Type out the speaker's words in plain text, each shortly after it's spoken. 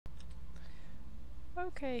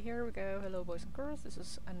Okay, here we go. Hello boys and girls. This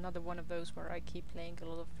is another one of those where I keep playing a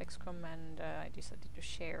lot of XCOM and I decided to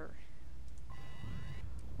share.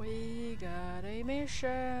 We got a mission!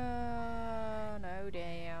 Oh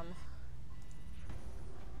damn.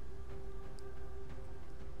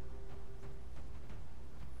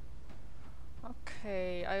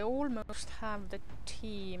 Okay, I almost have the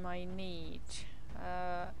team I need.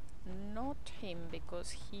 Not him,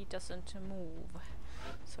 because he doesn't move.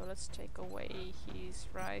 So let's take away his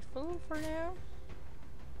rifle for now.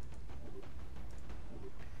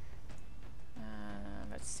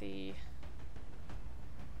 Let's see.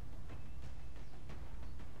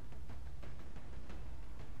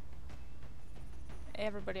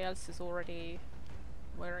 Everybody else is already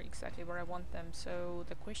exactly where I want them, so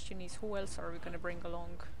the question is, who else are we gonna bring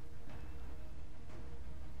along?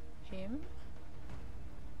 Him.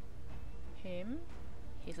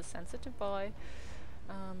 He's a sensitive boy.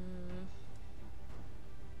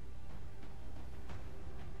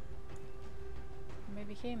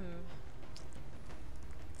 Maybe him.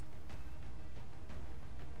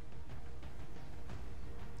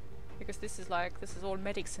 Because this is all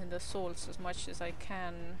medics and assaults as much as I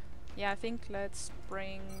can. Yeah, I think let's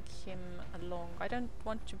bring him along. I don't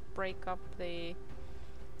want to break up the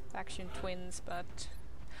action twins, but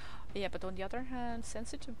yeah, but on the other hand,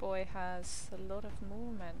 sensitive boy has a lot of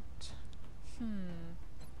movement.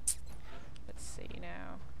 Let's see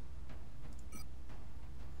now.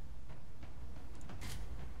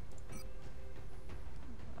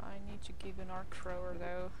 I need to give an arc thrower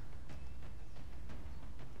though.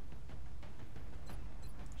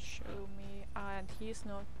 Show me. And he's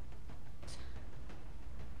not.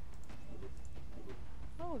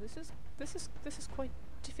 Oh, this is quite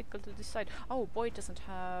difficult to decide. Oh, boy doesn't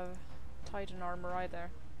have Titan armor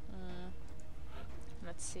either.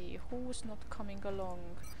 Let's see, who's not coming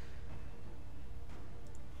along?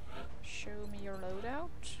 Show me your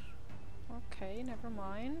loadout. Okay, never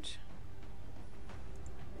mind.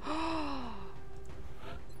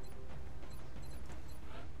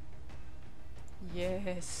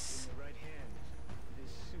 Yes. In the right hand,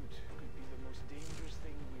 this suit could be the most dangerous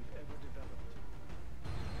thing we've ever developed.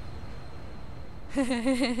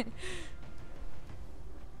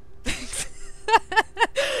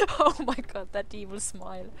 Oh my god, that evil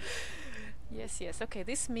smile. Yes, okay,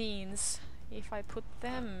 this means if I put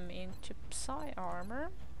them into Psy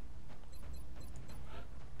armor,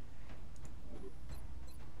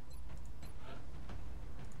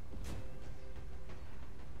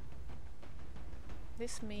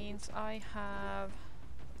 this means I have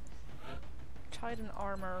Titan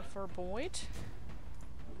armor for Boyd.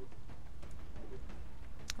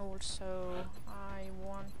 Also, I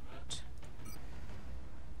want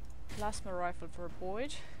plasma rifle for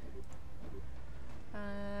Boyd.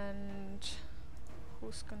 And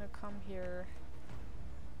who's gonna come here?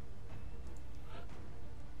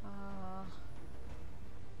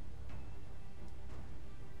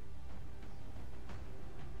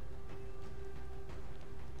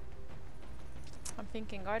 I'm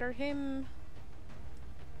thinking either him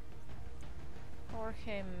or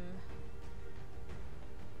him.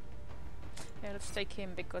 Yeah, let's take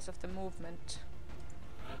him because of the movement.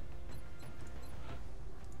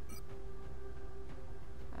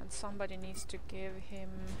 And somebody needs to give him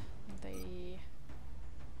the...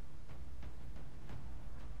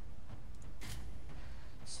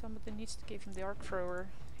 Somebody needs to give him the arc thrower,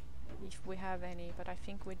 if we have any, but I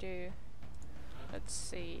think we do. Let's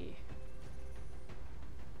see.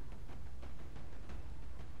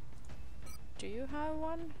 Do you have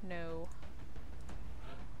one? No.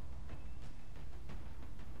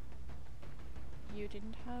 You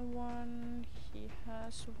didn't have one. He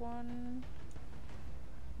has one.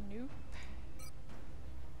 Nope.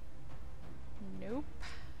 Nope.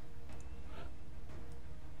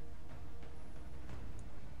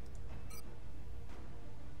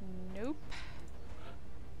 Nope.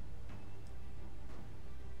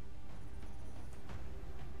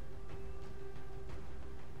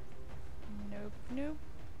 Nope, nope.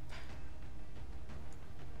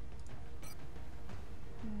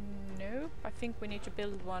 Nope, I think we need to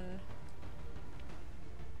build one.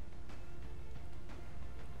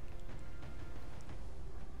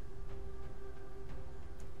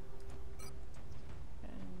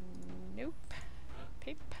 Nope.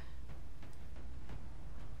 Pip.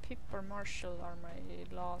 Pip or Marshall are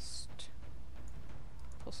my last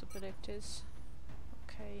possibilities.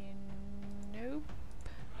 Okay, nope.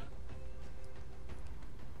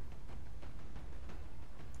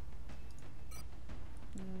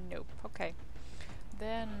 Nope. Okay.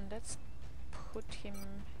 Then let's put him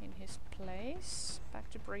in his place. Back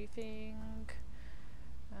to briefing.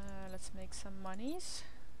 Let's make some monies.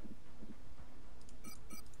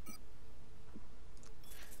 I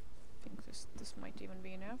think this might even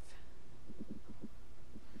be enough.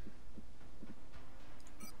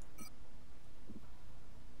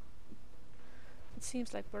 It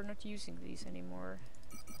seems like we're not using these anymore,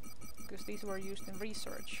 because these were used in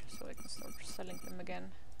research, so I can start selling them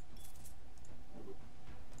again.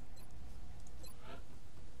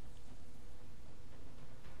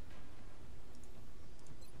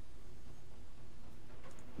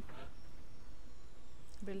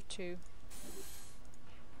 Build 2.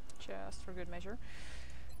 Just for good measure.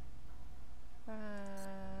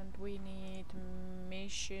 And we need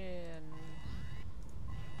mission.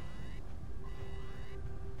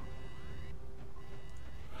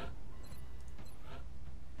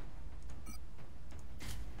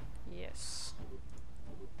 Yes.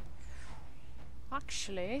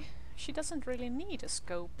 Actually, she doesn't really need a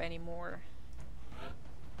scope anymore.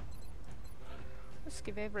 Let's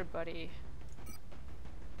give everybody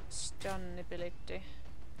stun ability.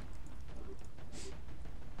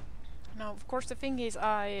 Now, of course, the thing is,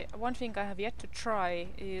 one thing I have yet to try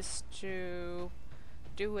is to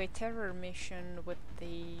do a terror mission with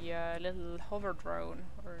the little hover drone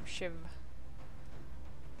or shiv.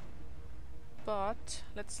 But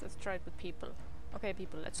let's try it with people. Okay,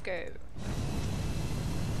 people, let's go.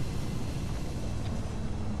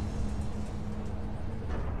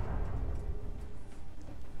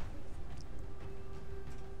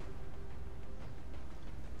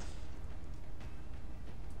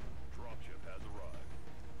 Dropship has arrived.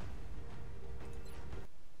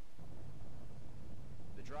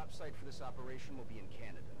 The drop site for this operation will be in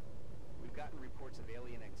Canada. We've gotten reports of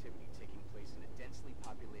alien activity taking place in a densely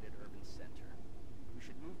populated urban center. We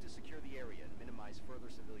should move to secure the area and minimize further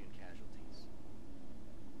civilian casualties.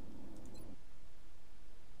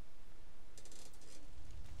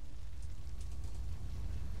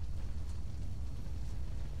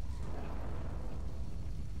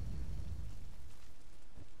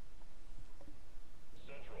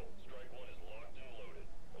 Central, Strike 1 is locked and loaded,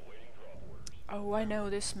 awaiting drop orders. Oh, I know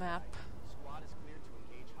this map. Squad is cleared to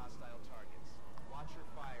engage hostile targets. Watch your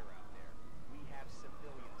fire out there. We have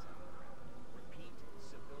civilians on the ground. Repeat,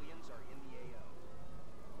 civilians are in the AO.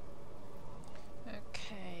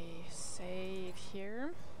 Okay, save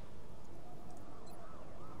here.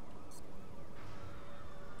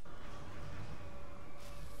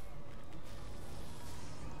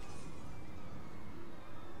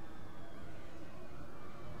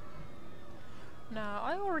 Now,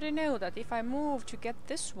 I already know that if I move to get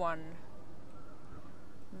this one,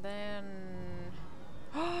 then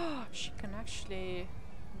she can actually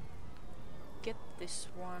get this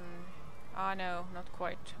one. Ah, no, not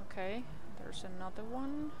quite. Okay, there's another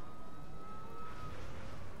one.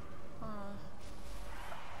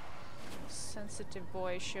 Sensitive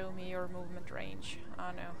boy, show me your movement range.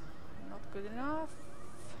 Ah, no, not good enough.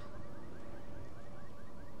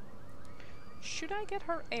 Should I get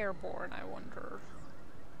her airborne, I wonder?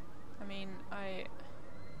 I mean, I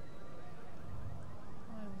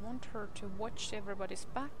want her to watch everybody's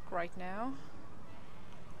back right now.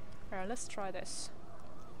 Alright, let's try this.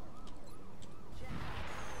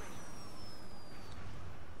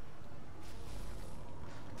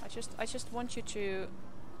 I just want you to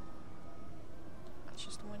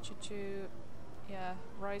yeah,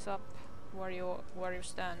 rise up where you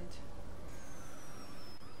stand.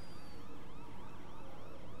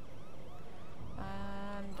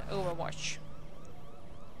 And Overwatch.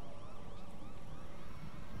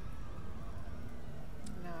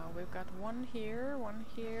 Now we've got one here, one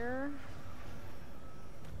here,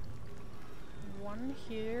 one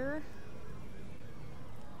here.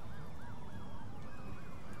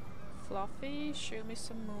 Fluffy, show me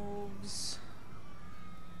some moves.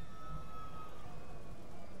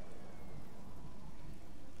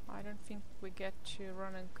 I don't think we get to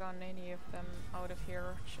run and gun any of them out of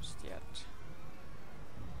here just yet.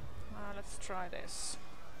 Let's try this.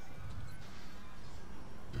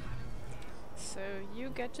 So you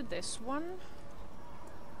get to this one.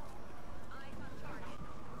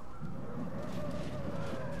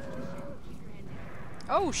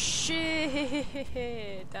 Oh shit!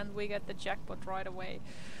 And we get the jackpot right away.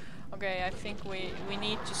 Okay, I think we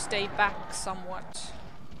need to stay back somewhat.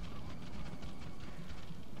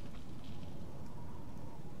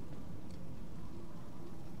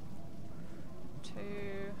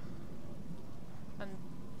 And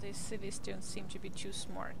the cities don't seem to be too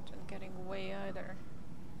smart and getting away either.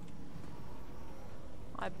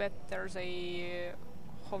 I bet there's a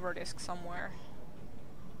hover disk somewhere.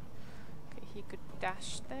 Okay, he could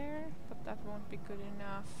dash there, but that won't be good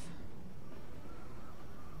enough.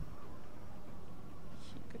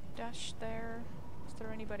 He could dash there. Is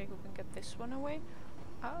there anybody who can get this one away?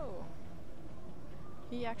 Oh.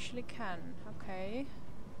 He actually can. Okay.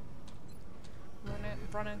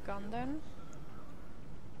 Run and gun then.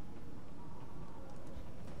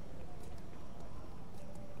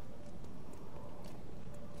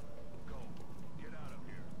 Go. Get out of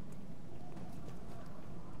here.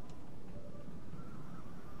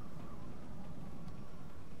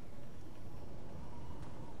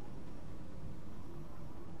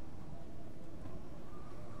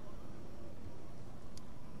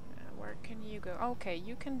 Where can you go? Okay,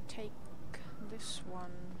 you can take this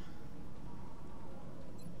one.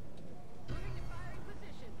 Moving to firing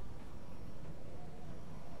position.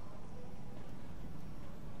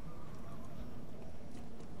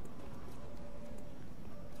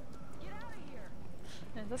 Get out of here.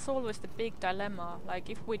 And that's always the big dilemma. Like,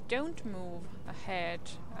 if we don't move ahead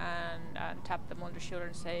and tap them on the shoulder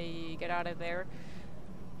and say, get out of there,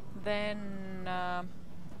 then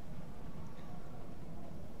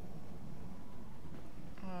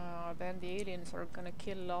then the aliens are gonna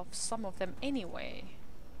kill off some of them anyway.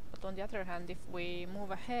 But on the other hand, if we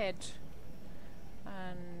move ahead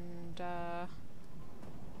and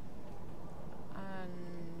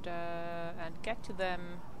get to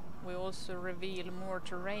them, we also reveal more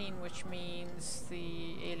terrain, which means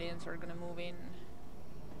the aliens are gonna move in.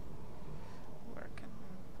 Where can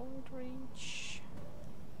Bolt reach?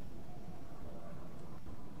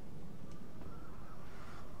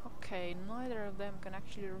 Okay, neither of them can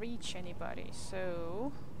actually reach anybody,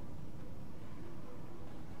 so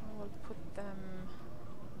I will put them...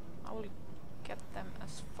 I will get them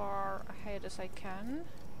as far ahead as I can,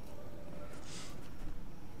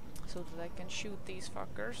 so that I can shoot these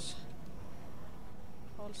fuckers.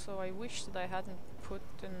 Also, I wish that I hadn't put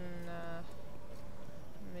an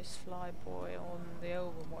Miss Flyboy on the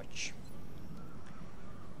Overwatch.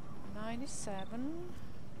 97,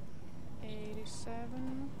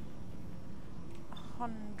 87,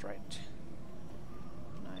 100,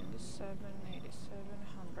 97, 87,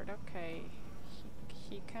 100. Okay,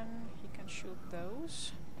 he can shoot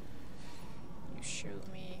those. You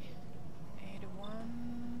shoot me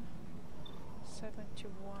 81,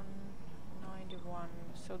 71, 91.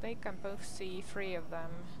 So they can both see 3 of them.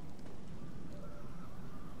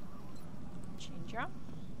 Ginger.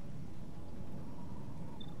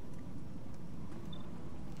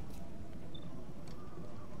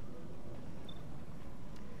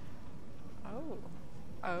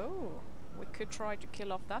 Oh, we could try to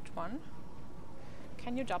kill off that one.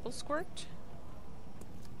 Can you double squirt?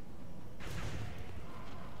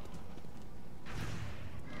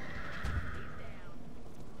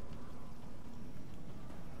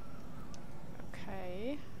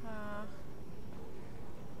 Okay.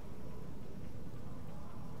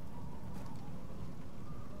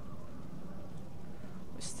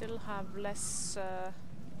 We still have less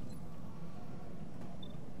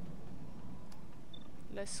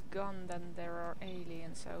gun than there are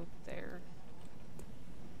aliens out there.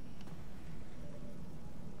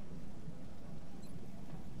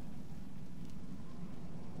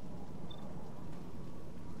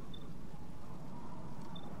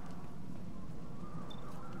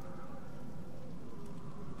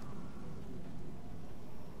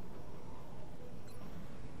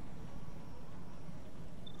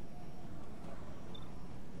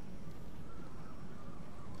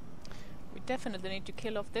 Definitely need to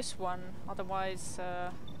kill off this one, otherwise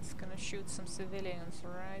it's gonna shoot some civilians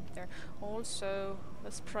right there. Also,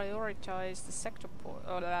 let's prioritize the sector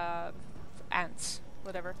or ants,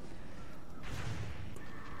 whatever.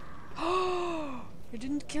 Oh, you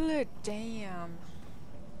didn't kill it. Damn.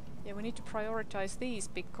 Yeah, we need to prioritize these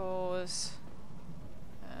because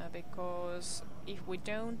if we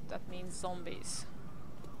don't, that means zombies,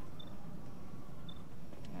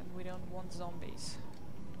 and we don't want zombies.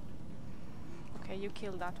 Okay, you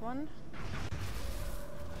kill that one.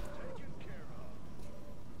 Taken care of.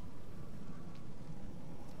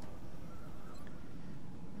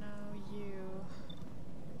 Now you...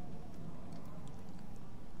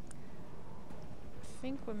 I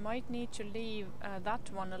think we might need to leave that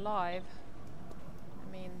one alive.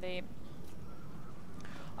 I mean, the...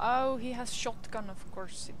 Oh, he has shotgun, of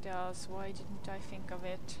course it does. Why didn't I think of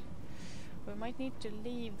it? We might need to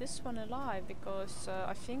leave this one alive, because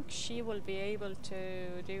I think she will be able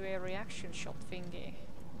to do a reaction shot thingy.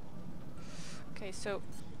 Okay, so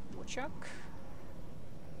Woodchuck,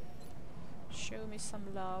 show me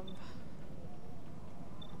some love.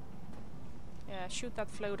 Yeah, shoot that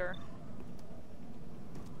floater.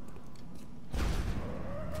 Straight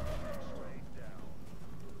down.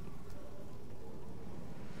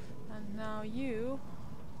 And now you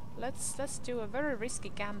let's do a very risky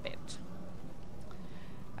gambit.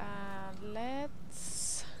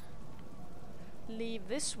 Let's leave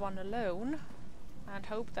this one alone and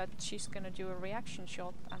hope that she's gonna do a reaction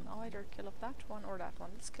shot and either kill off that one or that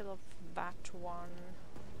one. Let's kill off that one.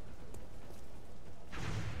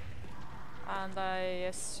 And I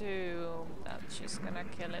assume that she's gonna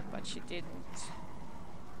kill it, but she didn't.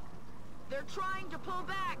 They're trying to pull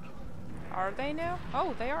back. Are they now?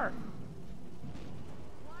 Oh, they are.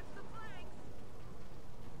 Watch the flanks.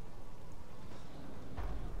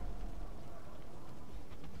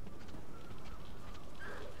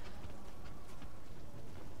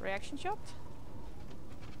 Reaction shot?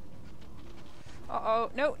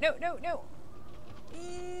 Uh-oh. No, no, no, no!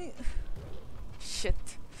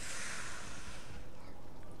 Shit.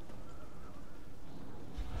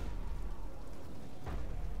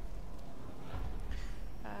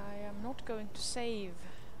 I am not going to save,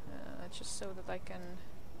 just so that I can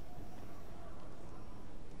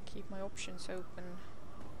keep my options open.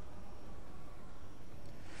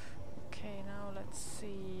 Okay, now let's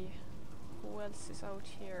see who else is out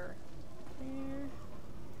here. Here.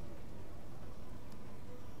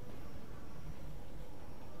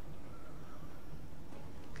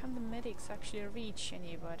 Can the medics actually reach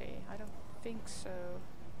anybody? I don't think so.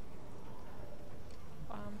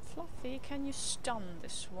 Fluffy, can you stun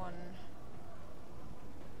this one?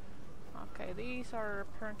 Okay, these are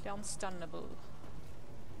apparently unstunnable,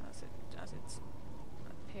 as it's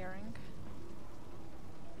appearing.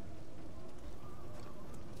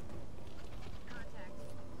 Contact.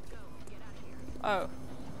 Go. Get out of here.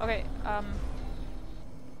 Oh, okay.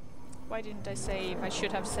 Why didn't I save? I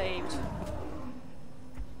should have saved.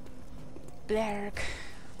 Blarg.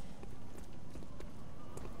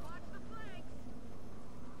 Watch the flanks.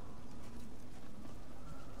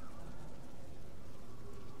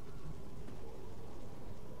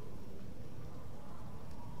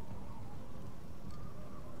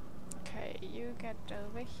 Okay, you get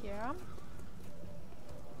over here.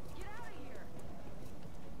 Get out of here.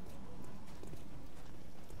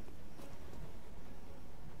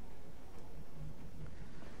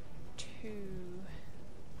 Two.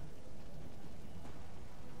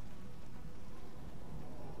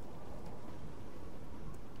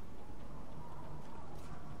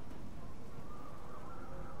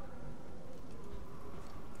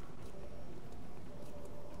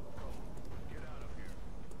 Get out of here.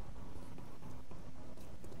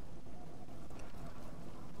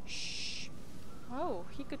 Shh. Oh,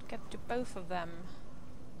 he could get to both of them.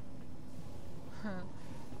 Huh.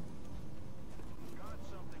 Got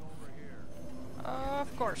something over here.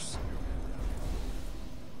 Of course.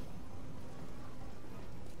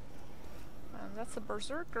 And that's a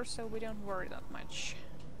berserker, so we don't worry that much.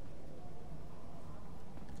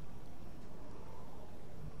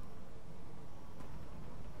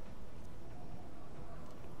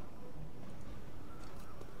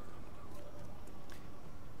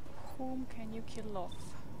 Whom can you kill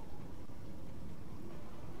off?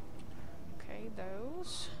 Okay,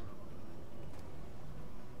 those.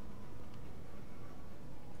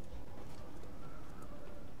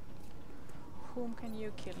 Whom can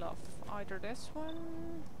you kill off? Either this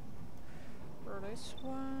one, or this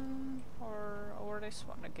one, or this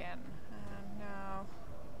one again. And now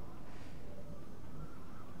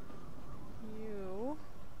you.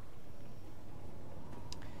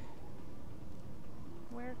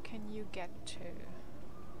 Where can you get to?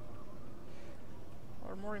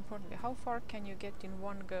 Or more importantly, how far can you get in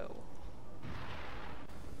one go?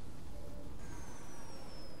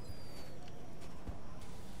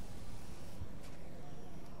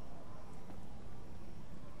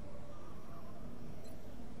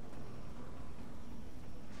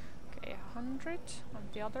 Okay, 100 on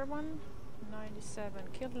the other one, 97.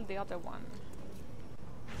 Kill the other one.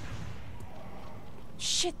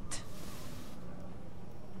 Shit!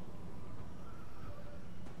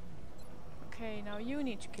 Okay, now you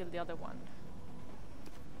need to kill the other one.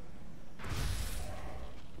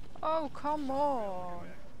 Oh, come on!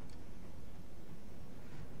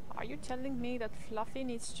 Are you telling me that Fluffy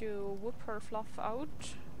needs to whoop her fluff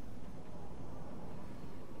out?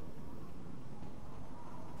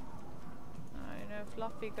 I know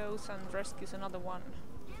Fluffy goes and rescues another one.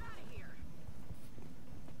 Get out of here.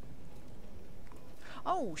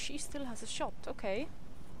 Oh, she still has a shot, okay.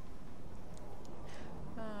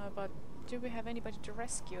 But do we have anybody to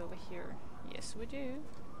rescue over here? Yes, we do.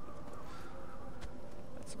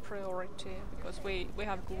 That's a priority, because we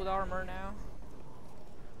have good armor now.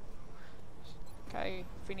 Okay,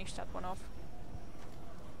 finish that one off.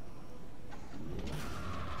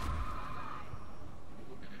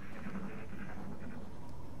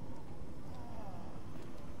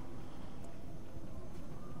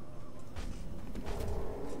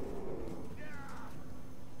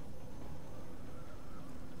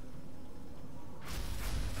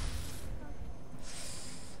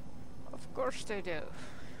 course they do.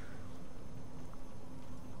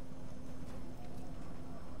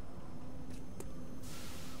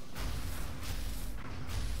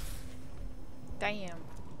 Damn.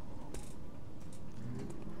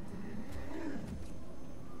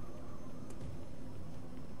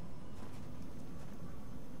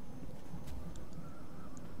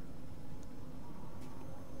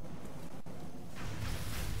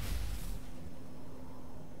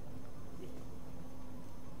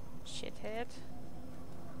 Shithead.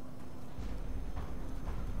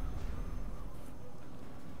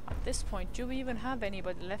 At this point, do we even have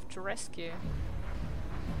anybody left to rescue?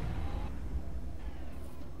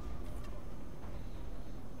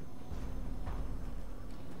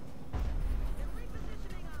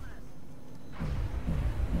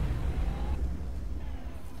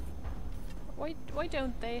 Why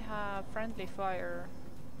don't they have friendly fire?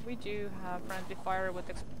 We do have friendly fire with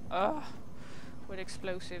with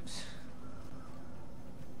explosives.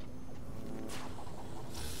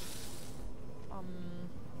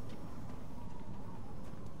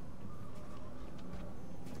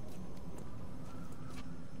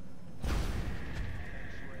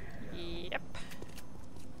 Yep.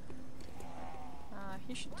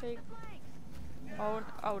 He should take. Oh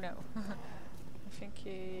no. I think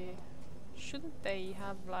he. Shouldn't they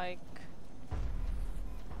have like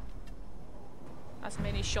as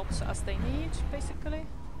many shots as they need, basically?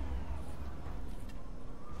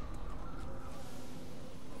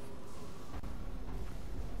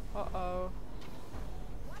 Uh-oh.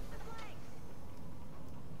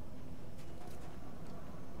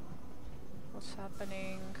 What's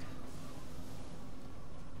happening?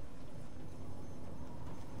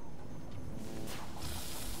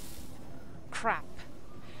 Crap.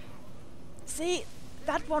 See,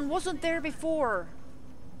 that one wasn't there before.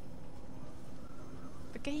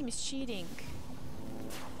 The game is cheating.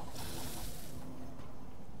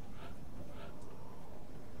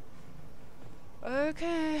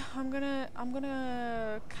 Okay, I'm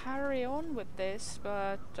gonna carry on with this,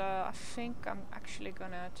 but I think I'm actually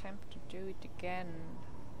gonna attempt to do it again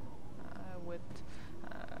with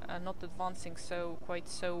not advancing quite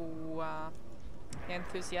so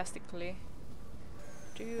enthusiastically.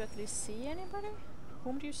 Do you at least see anybody?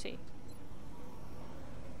 Whom do you see?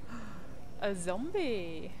 A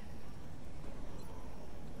zombie!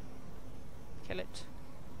 Kill it.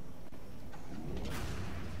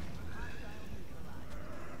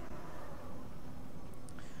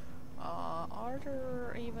 Are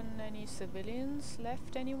there even any civilians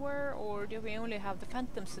left anywhere, or do we only have the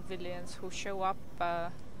phantom civilians who show up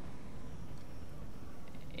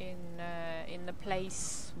in the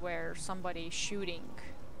place where somebody is shooting?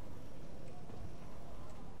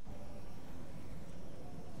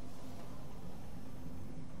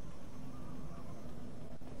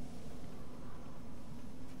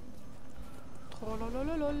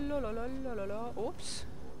 Oops.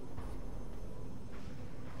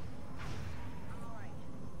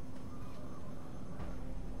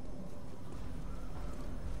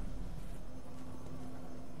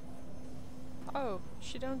 Oh,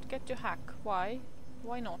 she don't get to hack. Why?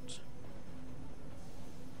 Why not?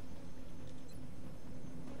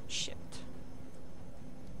 Shit.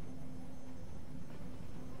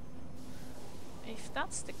 If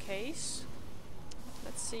that's the case,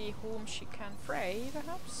 let's see whom she can fray,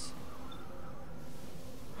 perhaps?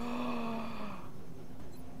 No.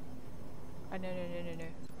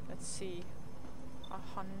 Let's see.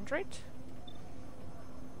 100?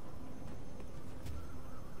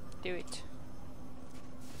 Do it.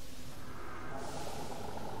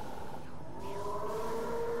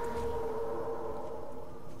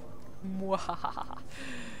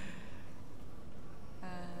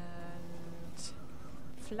 And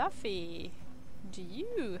Fluffy, do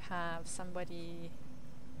you have somebody?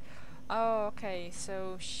 Oh, okay,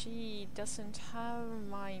 so she doesn't have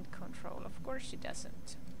mind control. Of course she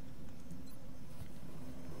doesn't.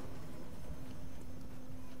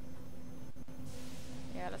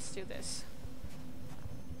 Yeah, let's do this.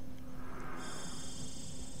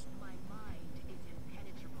 My mind is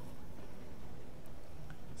impenetrable.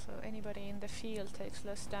 So anybody in the field takes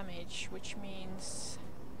less damage, which means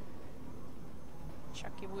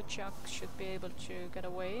Chucky Woodchuck should be able to get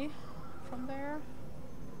away from there.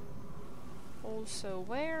 Also,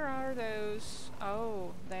 where are those?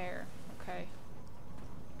 Oh, there. Okay.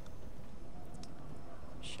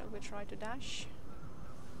 Shall we try to dash?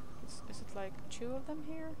 Is it like 2 of them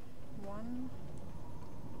here? 1?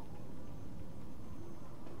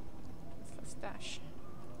 Let's dash.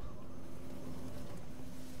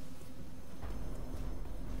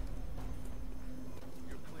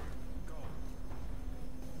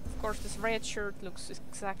 Of course, this red shirt looks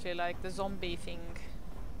exactly like the zombie thing.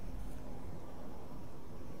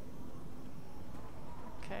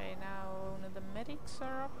 Okay, now only the medics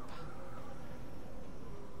are up.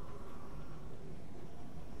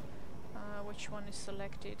 Which one is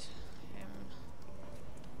selected? Him.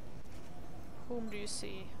 Whom do you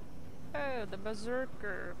see? Oh, the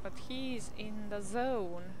berserker, but he's in the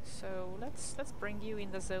zone. So let's bring you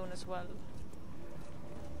in the zone as well.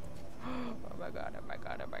 Oh my god, oh my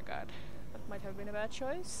god, oh my god. That might have been a bad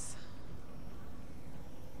choice.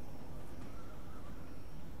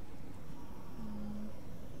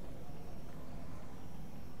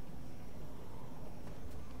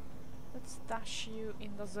 Let's dash you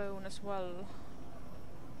in the zone as well.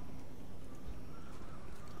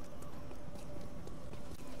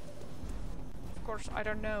 Of course, I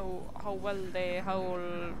don't know how well the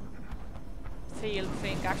whole field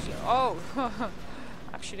thing actually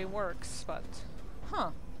actually works, but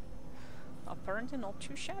apparently not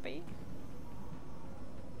too shabby.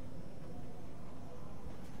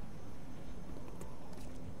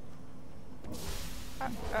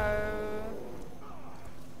 Uh-oh.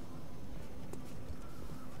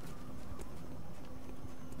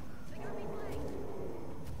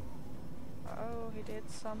 Oh, he did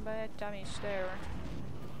some bad damage there.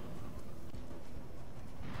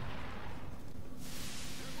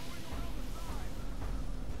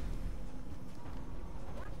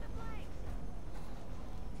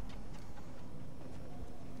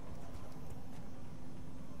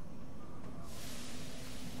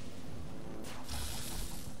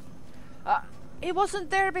 It wasn't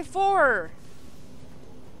there before!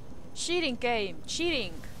 Cheating game,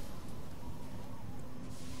 cheating!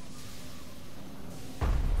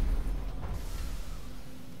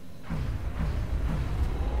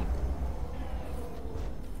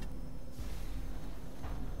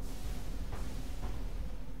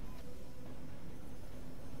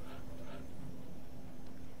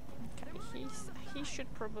 Okay, he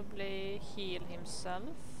should probably heal himself.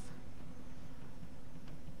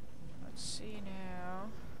 Let's see now.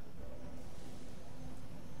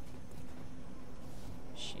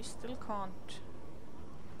 She still can't.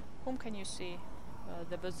 Whom can you see?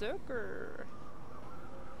 The berserker.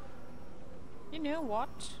 You know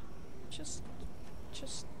what? Just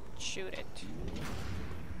shoot it.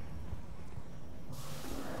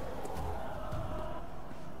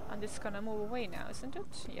 And it's gonna move away now, isn't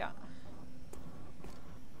it? Yeah.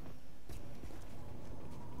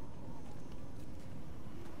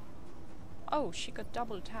 Oh, she got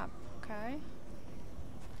double tap. Okay.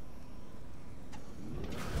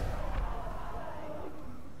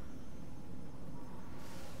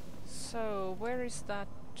 So, where is that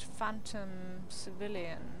phantom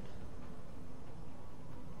civilian?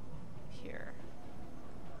 Here.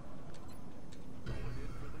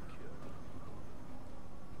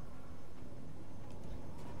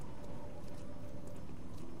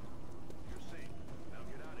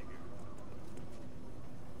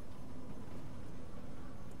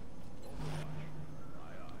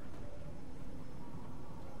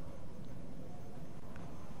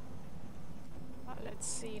 Let's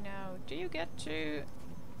see now. Do you get to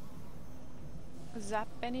zap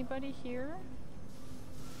anybody here?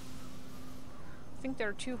 I think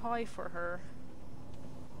they're too high for her.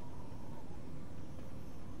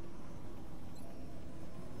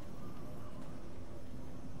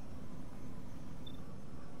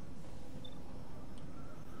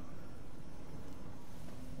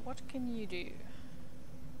 What can you do?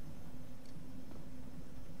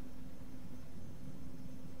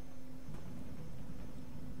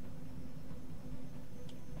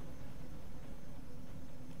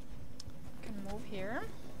 Here.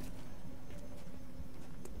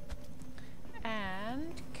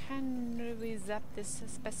 And can we zap this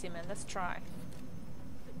specimen? Let's try.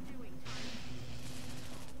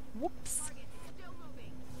 Whoops.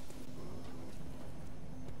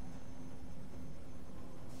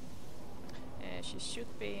 She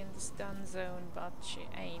should be in the stun zone, but she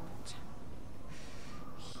ain't.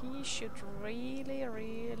 He should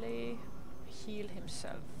really heal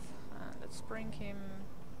himself. Let's bring him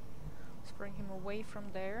away from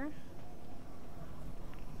there.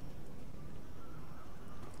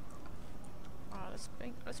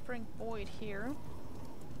 Let's bring Boyd here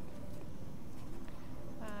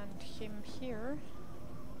and him here.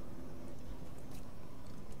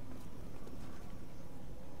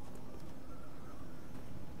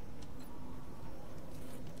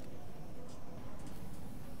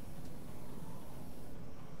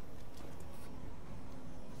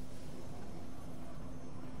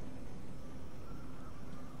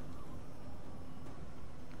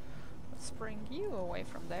 let's bring you away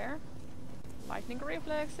from there. Lightning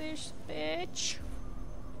reflexes, bitch!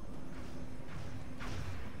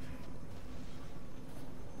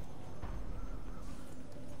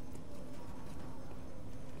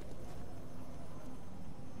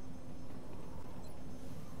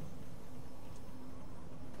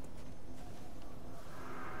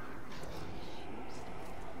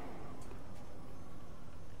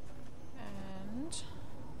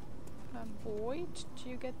 Void, do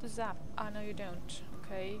you get the zap? Ah, no you don't.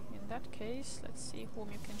 Okay, in that case, let's see whom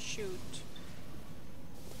you can shoot.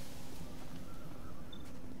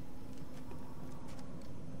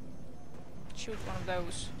 Shoot one of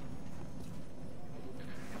those.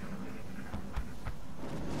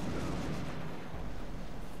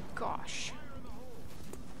 Gosh.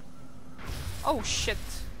 Oh shit.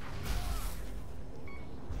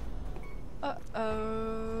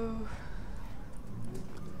 Uh-oh.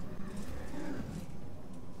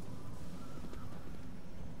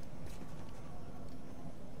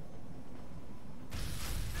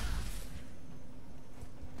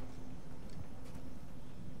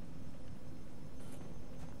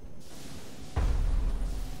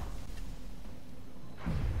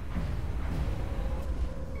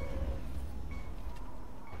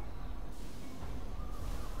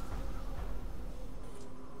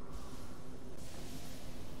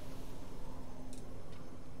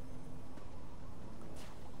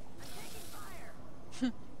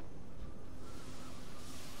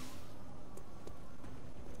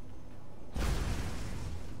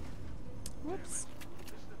 Whoops.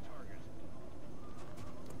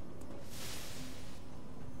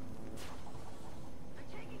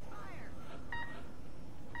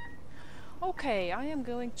 Okay, I am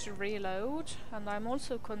going to reload, and I'm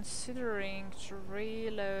also considering to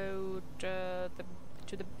reload to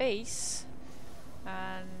the base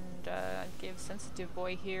and give Sensitive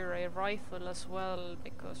Boy here a rifle as well,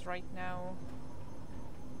 because right now,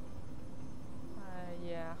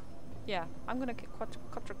 yeah, I'm gonna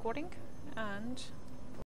cut recording, and